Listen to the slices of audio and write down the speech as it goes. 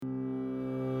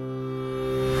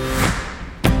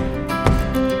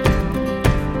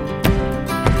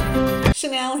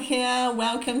Mel here.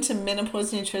 Welcome to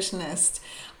Menopause Nutritionist.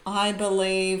 I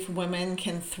believe women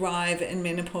can thrive in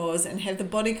menopause and have the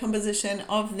body composition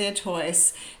of their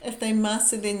choice if they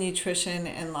master their nutrition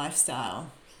and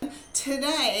lifestyle.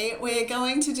 Today we're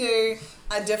going to do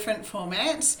a different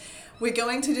format. We're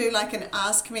going to do like an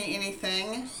Ask Me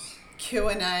Anything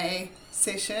Q&A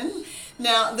session.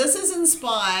 Now, this is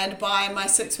inspired by my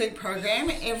 6-week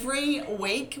program. Every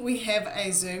week we have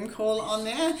a Zoom call on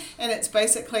there, and it's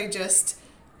basically just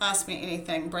ask me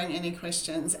anything, bring any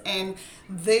questions. And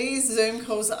these Zoom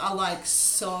calls are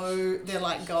they're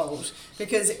like gold,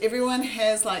 because everyone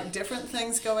has like different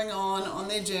things going on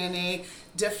their journey,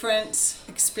 different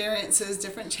experiences,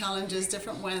 different challenges,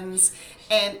 different wins,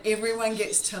 and everyone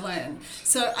gets to learn.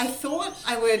 So I thought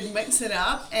I would mix it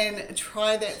up and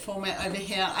try that format over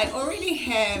here. I already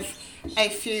have a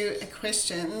few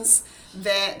questions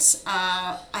that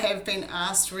I have been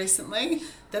asked recently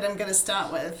that I'm going to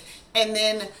start with. And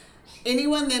then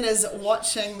anyone that is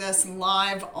watching this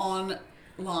live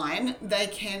online, they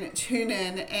can tune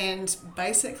in and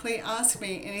basically ask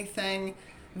me anything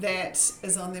that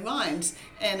is on their mind,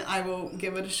 and I will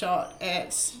give it a shot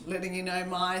at letting you know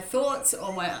my thoughts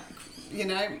or my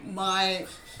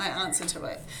answer to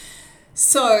it.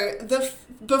 So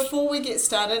before we get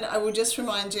started, I will just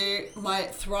remind you my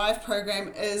Thrive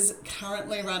program is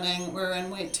currently running. We're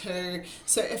in week 2.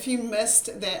 So if you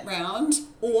missed that round,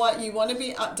 or you want to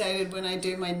be updated when I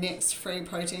do my next free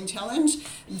protein challenge,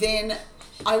 then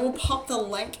I will pop the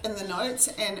link in the notes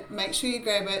and make sure you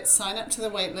grab it, sign up to the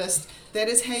wait list. That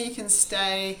is how you can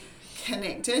stay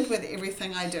connected with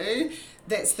everything I do.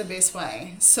 That's the best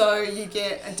way. So you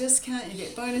get a discount, you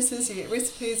get bonuses, you get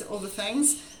recipes, all the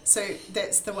things. So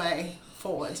that's the way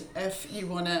forward if you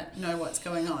want to know what's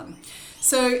going on.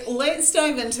 So let's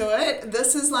dive into it.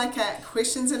 This is like a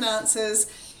questions and answers.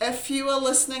 If you are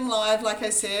listening live, like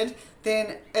I said,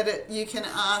 then you can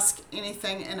ask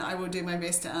anything and I will do my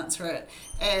best to answer it.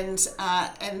 And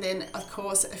then, of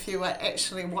course, if you are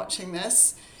actually watching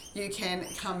this, you can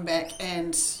come back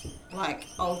and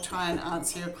I'll try and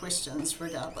answer your questions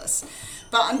regardless.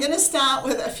 But I'm going to start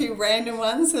with a few random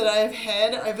ones that I've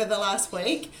had over the last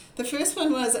week. The first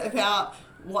one was about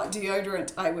what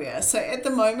deodorant I wear. So at the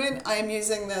moment I am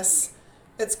using this,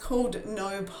 it's called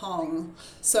No Pong.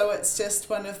 So it's just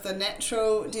one of the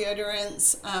natural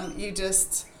deodorants. You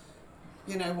just,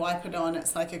 wipe it on.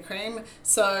 It's like a cream.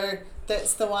 So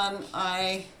that's the one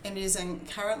I am using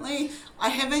currently. I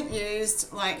haven't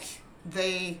used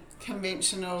the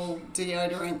conventional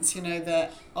deodorants, the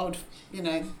old,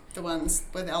 the ones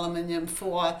with aluminium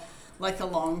for a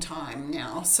long time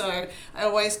now. So I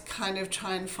always kind of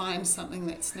try and find something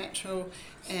that's natural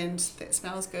and that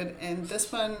smells good. And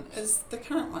this one is the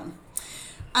current one.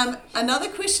 Another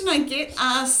question I get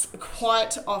asked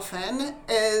quite often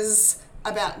is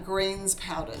about greens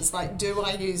powders. Do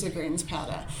I use a greens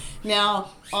powder? Now,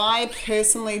 I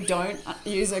personally don't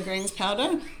use a greens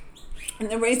powder. And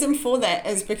the reason for that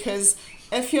is because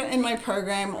if you're in my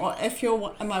program or if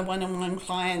you're my one-on-one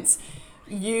clients,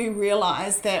 you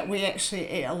realize that we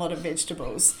actually eat a lot of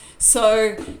vegetables.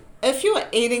 So if you're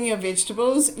eating your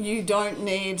vegetables, you don't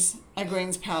need a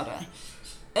greens powder.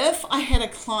 If I had a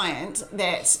client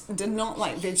that did not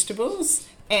like vegetables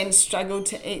and struggled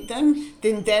to eat them,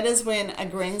 then that is when a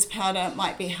greens powder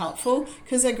might be helpful,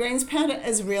 because a greens powder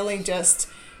is really just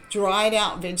dried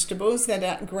out vegetables that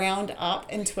are ground up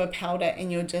into a powder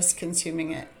and you're just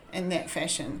consuming it in that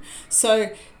fashion.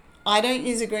 So I don't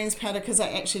use a greens powder because I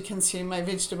actually consume my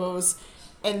vegetables,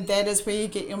 and that is where you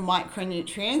get your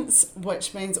micronutrients,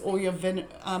 which means all your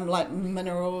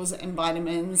minerals and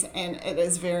vitamins, and it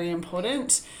is very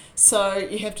important. So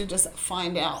you have to just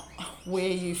find out where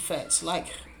you fit,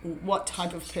 what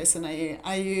type of person are you?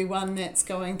 Are you one that's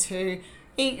going to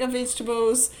eat your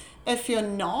vegetables? If you're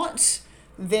not,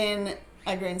 then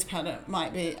a greens powder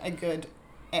might be a good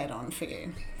add-on for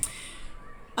you.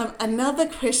 Another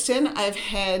question I've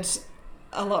had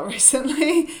a lot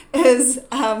recently is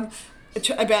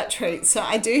about treats. So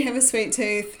I do have a sweet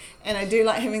tooth and I do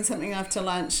like having something after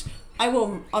lunch. I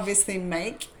will obviously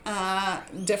make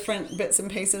different bits and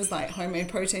pieces like homemade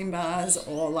protein bars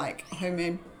or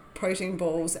homemade protein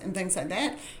balls and things like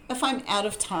that if I'm out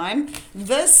of time.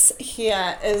 This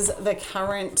here is the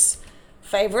current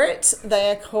favorite.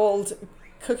 They are called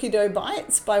Cookie Dough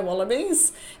Bites by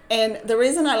Wallabies, and the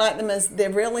reason I like them is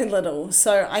they're really little,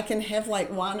 so I can have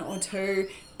 1 or 2.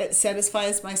 It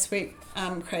satisfies my sweet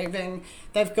craving.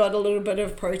 They've got a little bit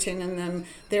of protein in them.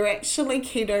 They're actually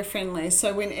keto friendly,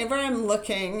 so whenever I'm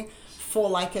looking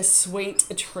for a sweet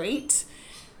treat,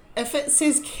 if it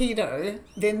says keto,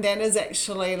 then that is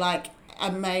actually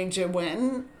a major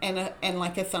win and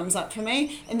like a thumbs up for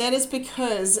me, and that is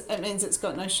because it means it's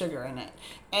got no sugar in it,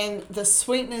 and the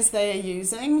sweeteners they are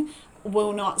using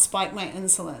will not spike my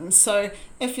insulin. So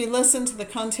if you listen to the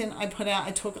content I put out,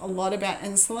 I talk a lot about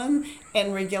insulin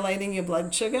and regulating your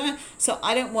blood sugar. So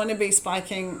I don't want to be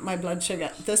spiking my blood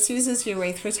sugar. This uses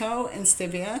erythritol and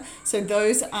stevia. So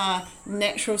those are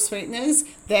natural sweeteners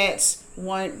that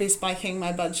won't be spiking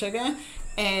my blood sugar,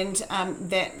 and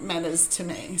that matters to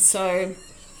me. So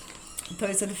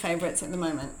those are the favorites at the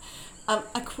moment.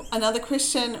 Another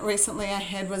question recently I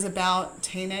had was about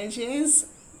teenage years.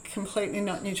 Completely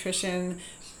not nutrition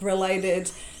related,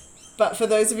 but for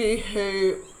those of you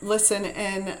who listen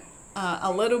in a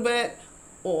little bit,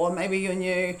 or maybe you're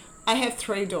new, I have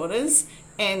 3 daughters,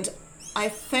 and I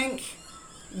think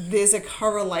there's a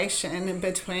correlation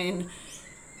between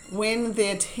when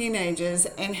they're teenagers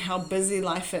and how busy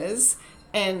life is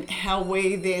and how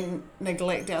we then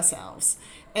neglect ourselves.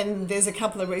 And there's a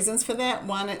couple of reasons for that.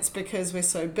 One, it's because we're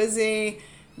so busy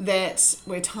that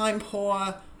we're time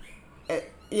poor.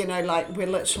 Like we're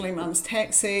literally mum's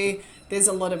taxi. There's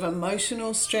a lot of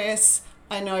emotional stress.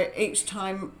 I know each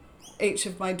time each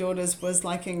of my daughters was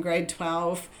like in grade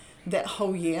 12, that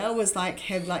whole year was like,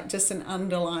 had like just an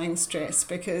underlying stress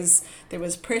because there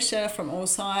was pressure from all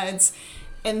sides.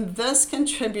 And this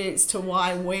contributes to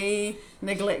why we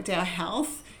neglect our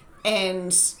health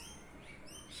and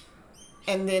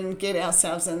then get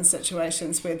ourselves in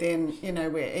situations where then,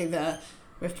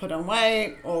 we've put on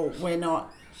weight or we're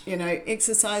not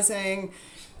exercising,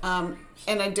 and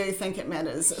I do think it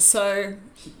matters. So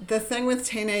the thing with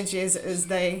teenage years is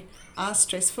they are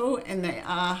stressful and they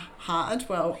are hard.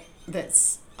 Well,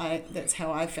 that's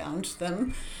how I found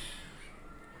them.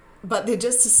 But they're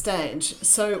just a stage.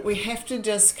 So we have to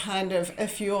just kind of,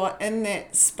 if you're in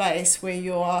that space where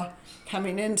you're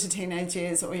coming into teenage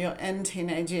years or you're in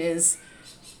teenage years,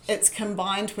 it's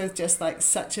combined with just like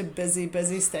such a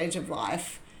busy stage of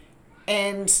life.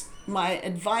 And my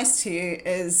advice to you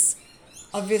is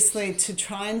obviously to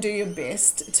try and do your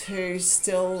best to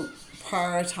still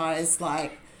prioritize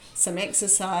like some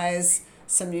exercise,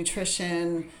 some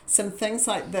nutrition, some things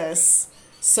like this.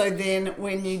 So then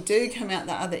when you do come out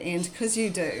the other end, because you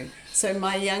do. So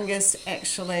my youngest,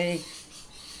 actually,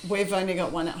 we've only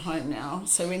got one at home now.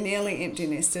 So we're nearly empty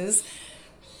nesters.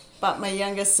 But my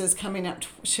youngest is coming up,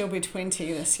 she'll be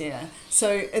 20 this year.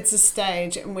 So it's a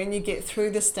stage, and when you get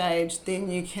through the stage, then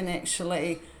you can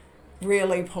actually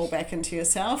really pull back into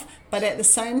yourself. But at the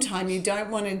same time, you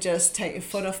don't want to just take your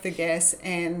foot off the gas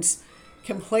and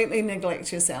completely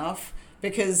neglect yourself,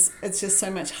 because it's just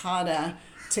so much harder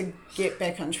to get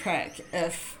back on track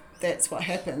if that's what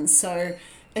happens. So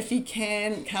if you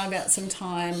can carve out some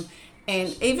time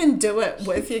and even do it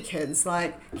with your kids,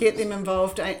 like get them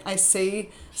involved. I see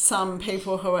some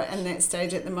people who are in that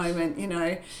stage at the moment,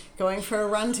 going for a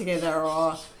run together,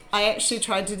 or I actually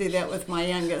tried to do that with my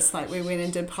youngest. Like we went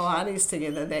and did Pilates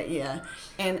together that year,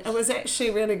 and it was actually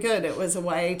really good. It was a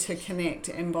way to connect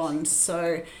and bond.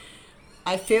 So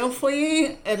I feel for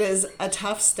you. It is a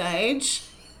tough stage.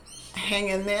 Hang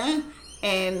in there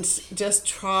and just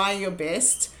try your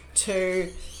best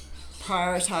to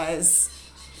prioritize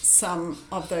some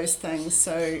of those things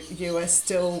so you are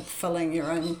still filling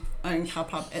your own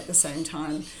cup up at the same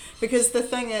time. Because the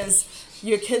thing is,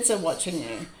 your kids are watching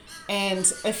you,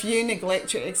 and if you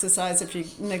neglect your exercise, if you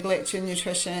neglect your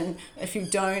nutrition, if you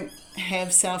don't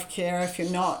have self-care, if you're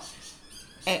not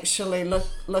actually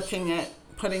looking at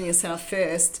putting yourself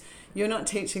first, you're not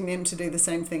teaching them to do the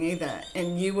same thing either,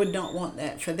 and you would not want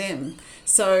that for them.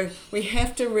 So we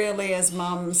have to really, as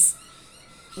mums,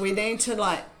 we need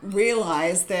to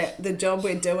realize that the job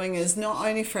we're doing is not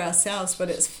only for ourselves, but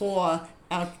it's for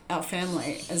our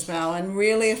family as well. And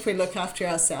really, if we look after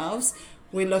ourselves,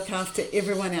 we look after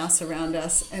everyone else around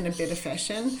us in a better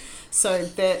fashion. So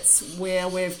that's where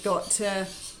we've got to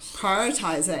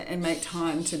prioritize it and make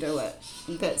time to do it.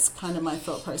 That's kind of my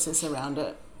thought process around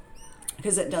it,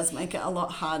 because it does make it a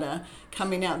lot harder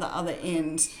coming out the other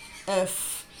end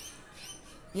if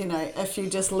you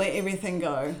just let everything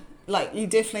go. Like, you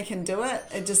definitely can do it.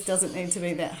 It just doesn't need to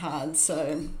be that hard.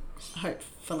 So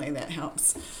hopefully that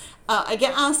helps. I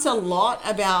get asked a lot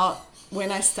about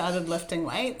when I started lifting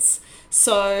weights.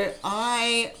 So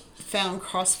I found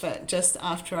CrossFit just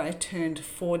after I turned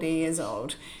 40 years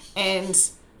old. And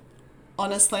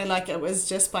honestly, it was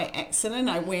just by accident.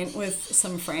 I went with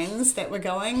some friends that were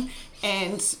going,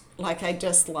 and I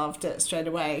just loved it straight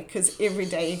away, because every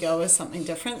day you go is something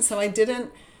different. So I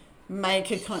didn't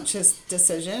make a conscious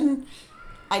decision.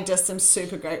 I just am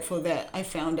super grateful that I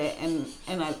found it and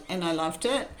I loved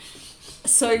it.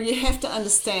 So you have to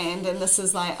understand, and this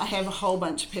is like, I have a whole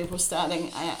bunch of people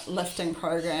starting a lifting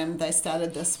program. They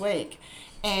started this week,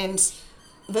 and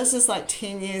this is like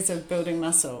 10 years of building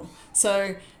muscle.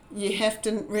 So you have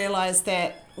to realize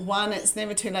that, one, it's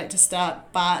never too late to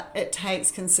start, but it takes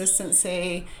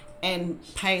consistency and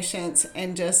patience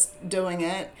and just doing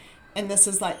it. And this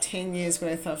is like 10 years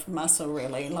worth of muscle,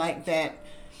 really, like that,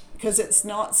 because it's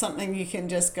not something you can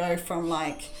just go from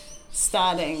like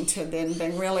starting to then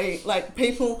being really like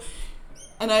people.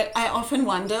 And I often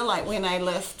wonder, like when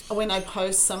I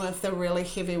post some of the really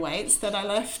heavy weights that I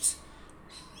lift,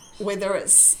 whether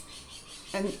it's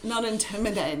not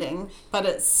intimidating, but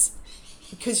it's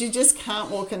because you just can't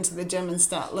walk into the gym and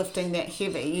start lifting that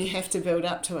heavy. You have to build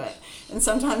up to it. And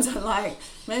sometimes I'm like,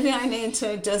 maybe I need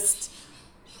to just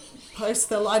post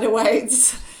the lighter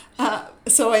weights.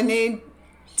 So I need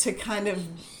to kind of,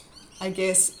 I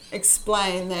guess,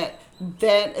 explain that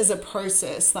is a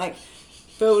process. Like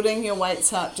building your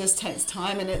weights up just takes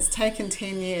time, and it's taken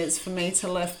 10 years for me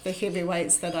to lift the heavy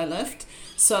weights that I lift.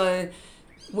 So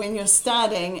when you're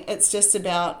starting, it's just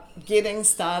about getting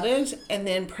started and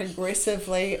then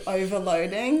progressively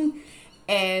overloading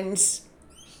and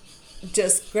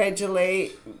just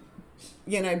gradually,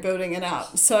 building it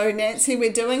up. So Nancy,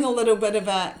 we're doing a little bit of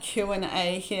a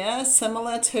Q&A here,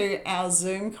 similar to our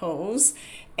Zoom calls,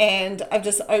 and I've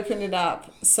just opened it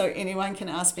up so anyone can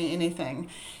ask me anything.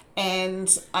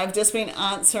 And I've just been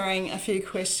answering a few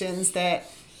questions that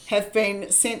have been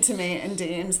sent to me in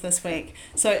DMs this week.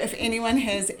 So if anyone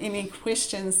has any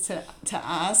questions to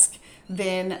ask,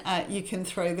 then you can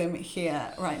throw them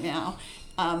here right now.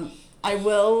 I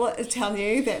will tell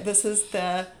you that this is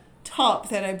the top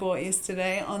that I bought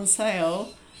yesterday on sale,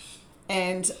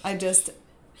 and I just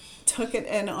took it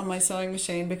in on my sewing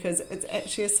machine because it's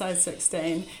actually a size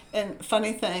 16. And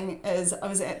funny thing is, I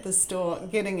was at the store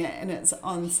getting it and it's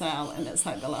on sale and it's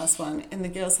like the last one, and the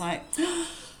girl's like,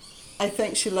 I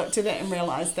think she looked at it and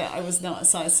realized that I was not a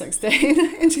size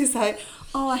 16 and she's like,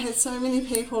 oh, I had so many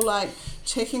people like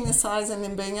checking the size and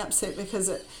then being upset because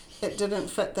it didn't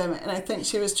fit them. And I think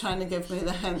she was trying to give me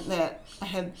the hint that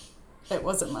it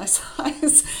wasn't my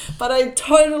size, but I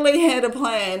totally had a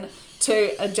plan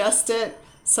to adjust it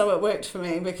so it worked for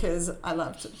me because I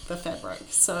loved the fabric.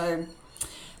 So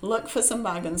look for some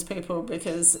bargains, people,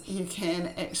 because you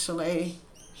can actually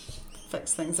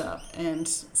fix things up and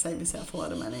save yourself a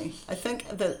lot of money. I think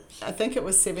it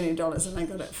was $70 and I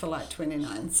got it for like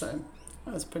 $29, so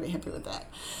I was pretty happy with that.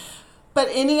 But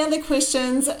any other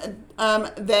questions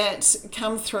that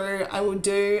come through, I will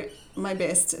do my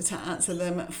best to answer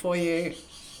them for you.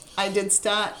 I did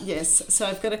start, yes. So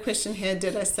I've got a question here.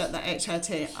 Did I start the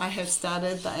HRT? I have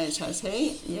started the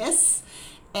HRT, yes.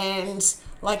 And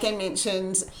like I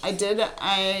mentioned,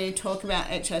 I talk about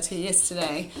HRT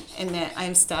yesterday and that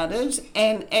I've started.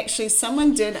 And actually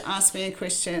someone did ask me a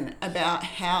question about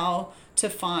how to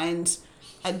find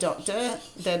a doctor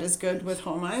that is good with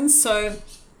hormones. So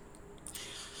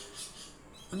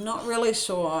I'm not really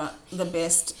sure the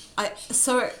best.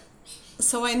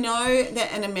 So I know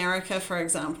that in America, for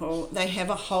example, they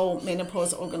have a whole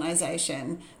menopause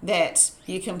organization that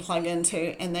you can plug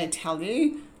into and they tell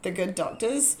you the good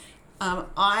doctors.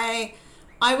 I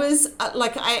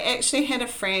actually had a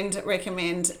friend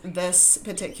recommend this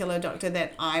particular doctor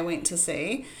that I went to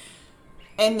see.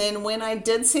 And then when I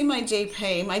did see my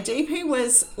GP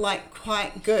was like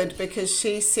quite good because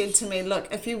she said to me,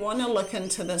 look, if you want to look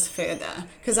into this further,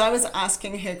 because I was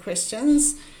asking her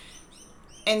questions,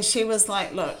 and she was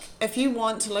like, look, if you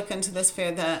want to look into this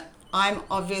further, I'm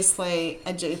obviously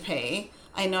a GP.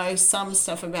 I know some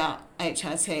stuff about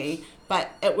HRT, but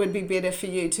it would be better for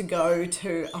you to go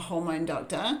to a hormone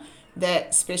doctor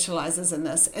that specializes in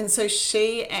this. And so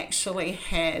she actually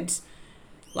had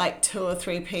like 2 or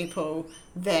 3 people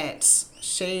that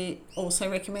she also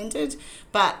recommended,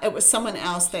 but it was someone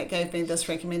else that gave me this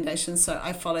recommendation, so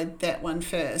I followed that one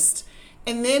first.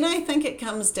 And then I think it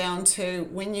comes down to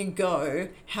when you go,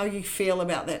 how you feel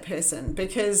about that person,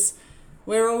 because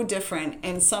we're all different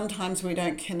and sometimes we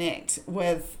don't connect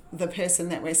with the person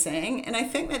that we're seeing. And I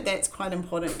think that that's quite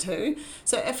important too.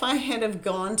 So if I had have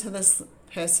gone to this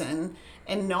person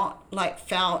and not like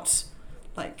felt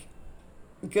like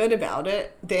good about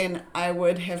it, then I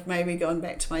would have maybe gone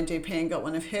back to my GP and got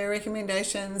one of her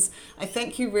recommendations. I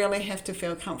think you really have to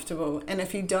feel comfortable. And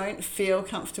if you don't feel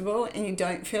comfortable and you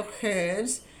don't feel heard,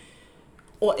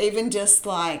 or even just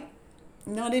like,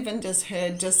 not even just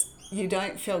heard, just you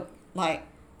don't feel like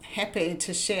happy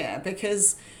to share,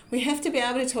 because we have to be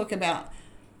able to talk about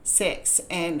sex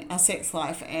and our sex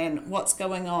life and what's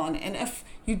going on. And if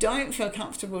you don't feel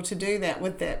comfortable to do that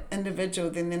with that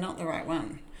individual, then they're not the right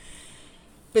one.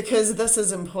 because this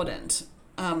is important.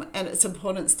 And it's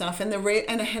important stuff. And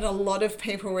and I had a lot of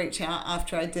people reach out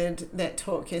after I did that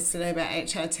talk yesterday about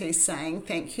HRT saying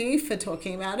thank you for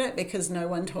talking about it, because no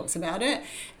one talks about it.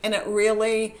 And it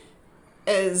really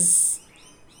is,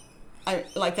 I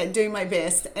do my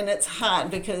best, and it's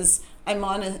hard because I'm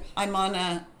on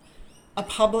a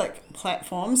public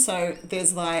platform, so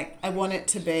there's I want it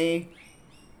to be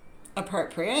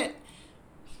appropriate,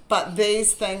 but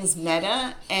these things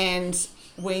matter, and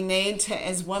we need to,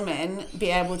 as women,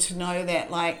 be able to know that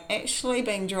actually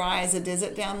being dry as a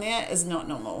desert down there is not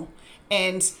normal.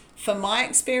 And for my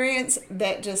experience,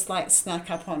 that just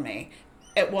snuck up on me.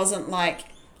 It wasn't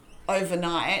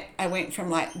overnight I went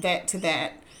from that to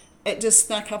that. It just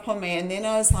snuck up on me, and then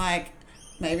I was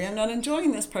maybe I'm not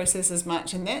enjoying this process as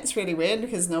much, and that's really weird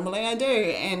because normally I do,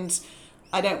 and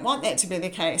I don't want that to be the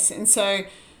case. And so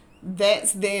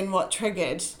that's then what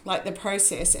triggered the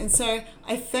process. And so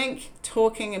I think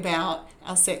talking about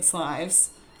our sex lives,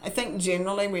 I think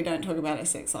generally we don't talk about our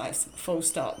sex lives, full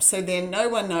stop. So then no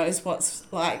one knows what's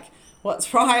right,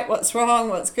 what's wrong,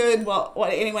 what's good,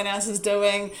 what anyone else is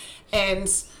doing, and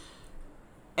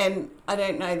I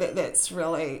don't know that that's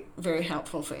really very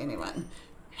helpful for anyone.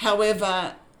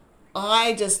 However,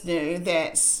 I just knew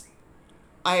that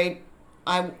I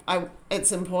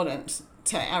it's important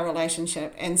to our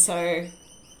relationship, and so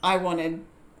I wanted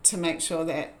to make sure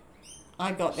that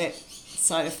I got that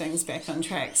side of things back on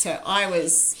track. So I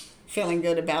was feeling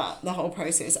good about the whole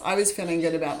process. I was feeling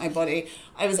good about my body.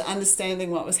 I was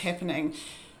understanding what was happening.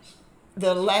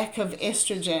 The lack of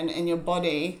estrogen in your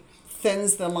body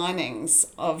thins the linings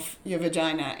of your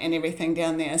vagina and everything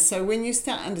down there. So when you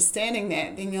start understanding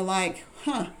that, then you're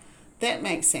that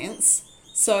makes sense.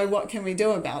 So what can we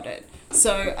do about it?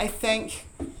 So I think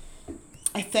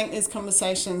these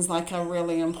conversations are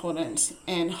really important,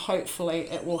 and hopefully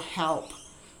it will help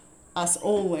us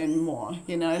all learn more,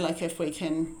 if we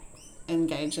can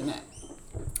engage in it.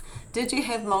 Did you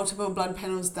have multiple blood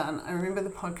panels done? I remember the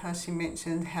podcast you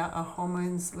mentioned how our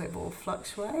hormones level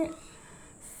fluctuate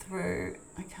through,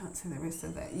 I can't see the rest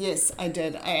of that. Yes, I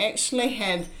did. I actually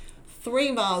had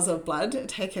 3 vials of blood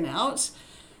taken out.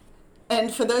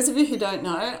 And for those of you who don't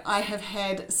know, I have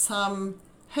had some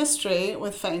history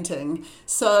with fainting.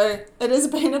 So it has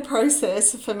been a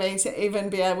process for me to even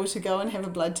be able to go and have a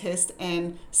blood test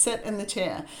and sit in the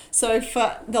chair. So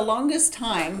for the longest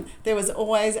time, there was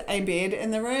always a bed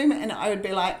in the room, and I would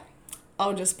be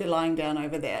I'll just be lying down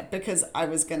over there because I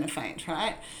was going to faint,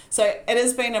 right? So it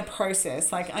has been a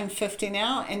process. I'm 50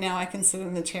 now, and now I can sit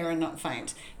in the chair and not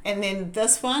faint. And then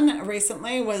this one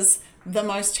recently was the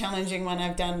most challenging one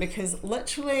I've done, because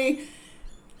literally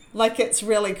it's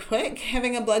really quick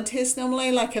having a blood test normally.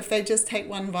 If they just take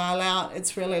 1 vial out,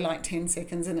 it's really 10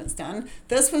 seconds and it's done.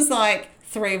 This was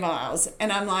 3 vials,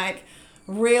 and I'm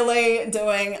really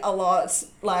doing a lot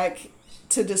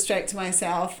to distract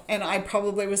myself, and I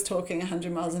probably was talking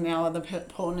 100 miles an hour. The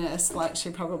poor nurse, she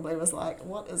probably was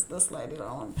what is this lady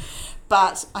on?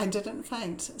 But I didn't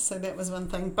faint, so that was one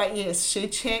thing. But yes, she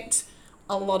checked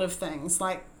a lot of things,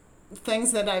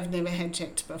 things that I've never had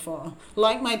checked before,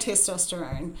 my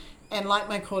testosterone and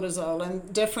my cortisol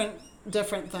and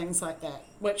different things like that,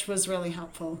 which was really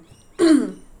helpful.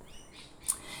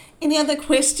 Any other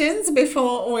questions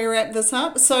before we wrap this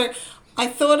up? So I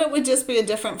thought it would just be a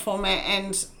different format,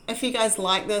 and if you guys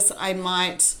like this, I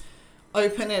might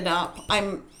open it up.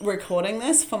 I'm recording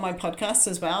this for my podcast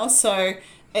as well, so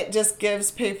it just gives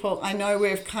people, I know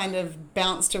we've kind of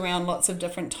bounced around lots of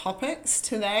different topics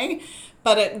today,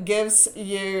 but it gives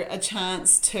you a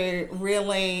chance to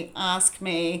really ask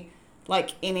me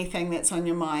anything that's on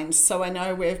your mind. So I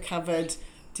know we've covered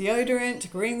deodorant,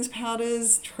 greens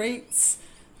powders, treats,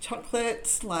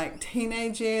 chocolate,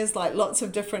 teenage years, lots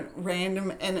of different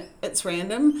random, and it's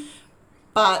random,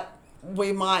 but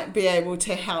we might be able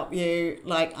to help you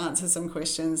answer some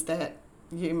questions that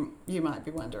you might be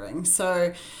wondering.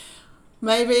 So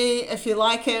maybe if you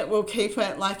like it, we'll keep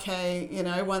it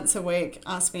a, once a week,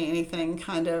 ask me anything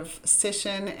kind of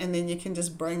session, and then you can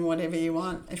just bring whatever you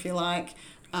want if you like.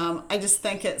 I just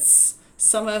think it's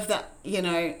some of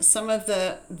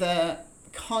the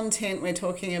content we're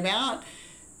talking about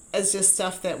is just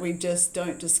stuff that we just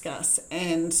don't discuss,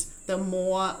 and the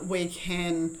more we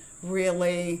can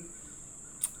really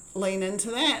lean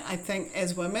into that, I think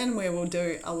as women we will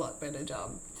do a lot better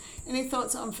job. Any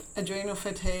thoughts on adrenal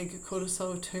fatigue,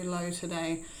 cortisol too low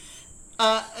today?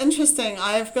 Interesting.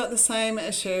 I've got the same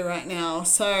issue right now.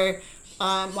 So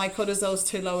my cortisol's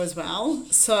too low as well.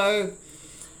 So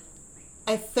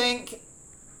I think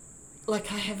I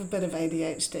have a bit of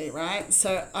ADHD, right?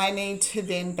 So I need to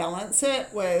then balance it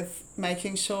with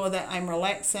making sure that I'm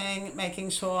relaxing,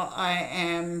 making sure I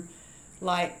am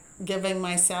like giving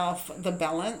myself the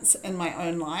balance in my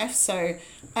own life. So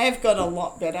I have got a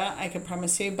lot better, I can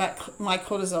promise you, but my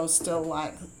cortisol is still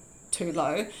like too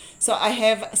low. So I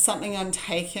have something I'm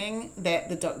taking that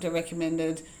the doctor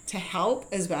recommended to help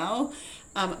as well.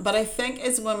 But I think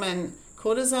as women,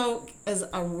 cortisol is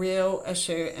a real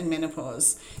issue in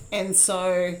menopause. And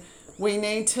so we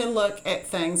need to look at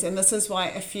things, and this is why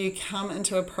if you come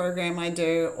into a program I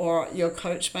do or you're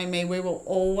coached by me, we will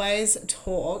always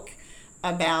talk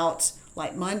about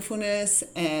like mindfulness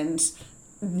and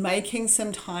making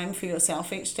some time for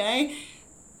yourself each day,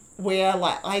 where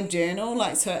like I journal,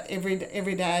 like so every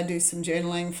day I do some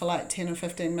journaling for like 10 or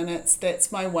 15 minutes.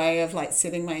 That's my way of like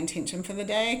setting my intention for the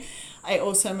day. I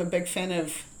also am a big fan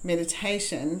of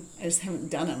meditation. I just haven't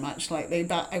done it much lately,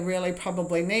 but I really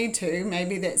probably need to.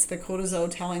 Maybe that's the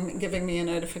cortisol giving me a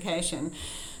notification.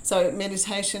 So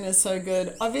meditation is so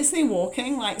good. Obviously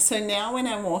walking, like so now when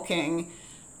I'm walking,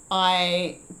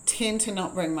 I tend to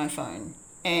not bring my phone.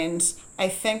 And I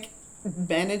think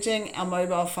managing our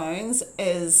mobile phones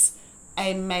is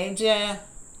a major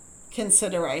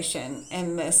consideration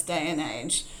in this day and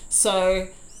age. So,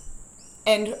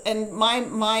 and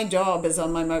my job is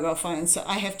on my mobile phone, so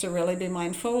I have to really be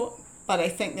mindful, but I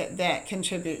think that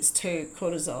contributes to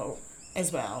cortisol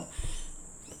as well.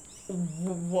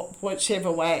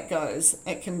 Whichever way it goes,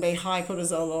 it can be high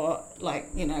cortisol or like,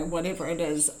 whatever it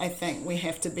is. I think we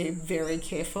have to be very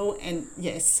careful, and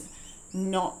yes,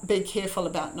 not be careful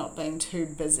about not being too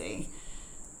busy.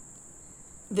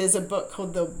 There's a book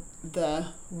called the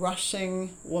Rushing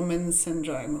Woman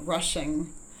Syndrome,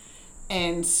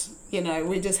 and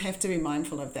we just have to be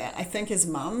mindful of that. I think as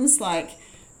mums, like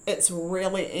it's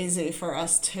really easy for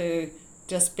us to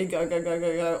just be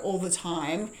go all the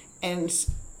time, and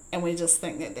we just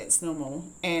think that that's normal.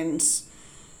 And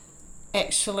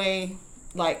actually,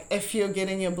 like if you're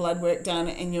getting your blood work done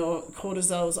and your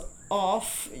cortisol's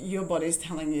off, your body's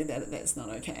telling you that that's not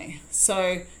okay. So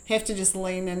you have to just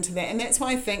lean into that. And that's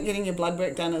why I think getting your blood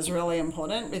work done is really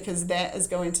important, because that is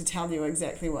going to tell you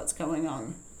exactly what's going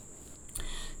on.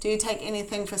 Do you take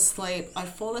anything for sleep? I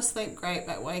fall asleep great,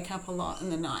 but wake up a lot in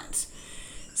the night.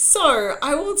 So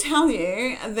I will tell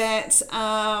you that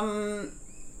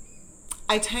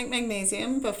I take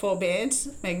magnesium before bed,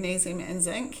 magnesium and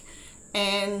zinc,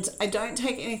 and I don't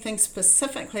take anything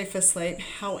specifically for sleep.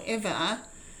 However,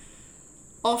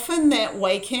 often that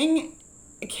waking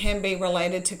can be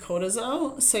related to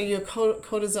cortisol, so your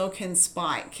cortisol can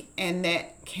spike and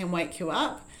that can wake you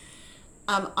up.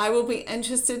 I will be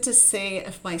interested to see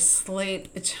if my sleep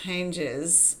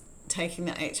changes taking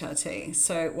the HRT,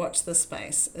 so watch this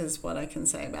space is what I can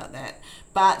say about that.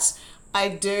 But I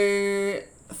do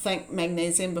think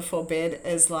magnesium before bed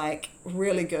is like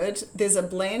really good. There's a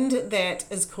blend that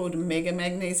is called Mega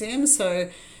Magnesium, so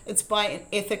it's by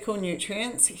Ethical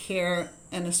Nutrients here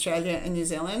in Australia and New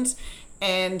Zealand,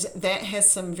 and that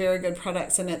has some very good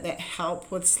products in it that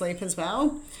help with sleep as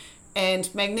well.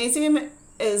 And magnesium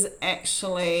is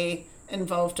actually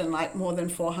involved in like more than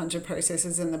 400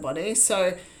 processes in the body,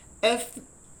 so if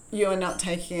you're not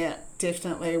taking it,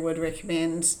 definitely would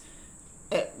recommend.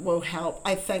 It will help.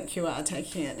 I think you are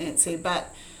taking it, Nancy.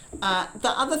 But the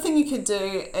other thing you could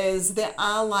do is there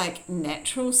are like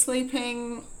natural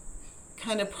sleeping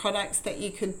kind of products that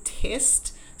you could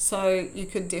test. So you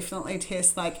could definitely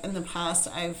test, like in the past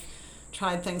I've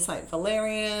tried things like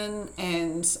valerian,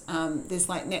 and there's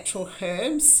like natural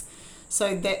herbs.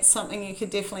 So that's something you could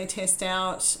definitely test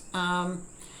out.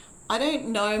 I don't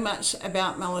know much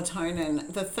about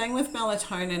melatonin. The thing with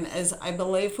melatonin is I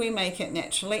believe we make it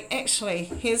naturally. Actually,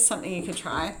 here's something you could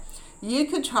try. You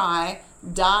could try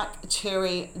tart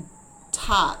cherry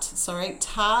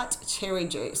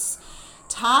juice.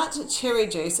 Tart cherry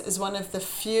juice is one of the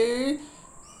few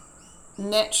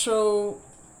natural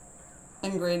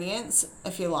ingredients,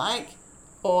 if you like,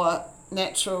 or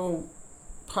natural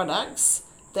products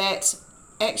that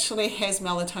actually has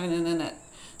melatonin in it.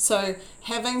 So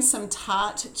having some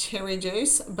tart cherry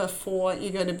juice before you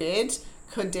go to bed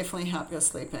could definitely help your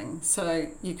sleeping.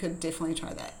 So you could definitely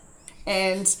try that.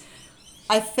 And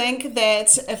I think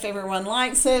that if everyone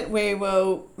likes it, we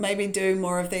will maybe do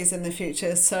more of these in the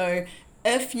future. So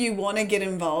if you want to get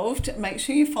involved, make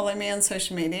sure you follow me on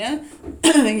social media.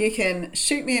 You can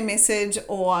shoot me a message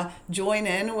or join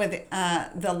in with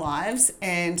the lives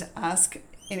and ask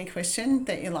any question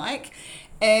that you like.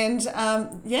 And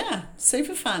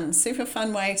super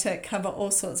fun way to cover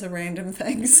all sorts of random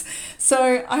things.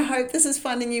 So I hope this is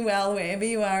finding you well wherever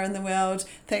you are in the world.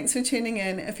 Thanks for tuning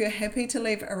in. If you're happy to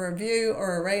leave a review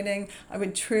or a rating, I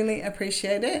would truly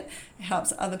appreciate it. It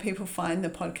helps other people find the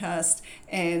podcast.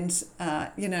 And,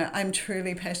 I'm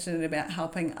truly passionate about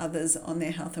helping others on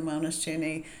their health and wellness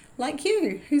journey, like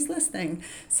you who's listening.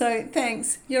 So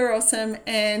thanks. You're awesome.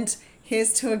 And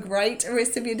here's to a great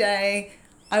rest of your day.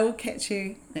 I will catch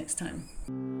you next time.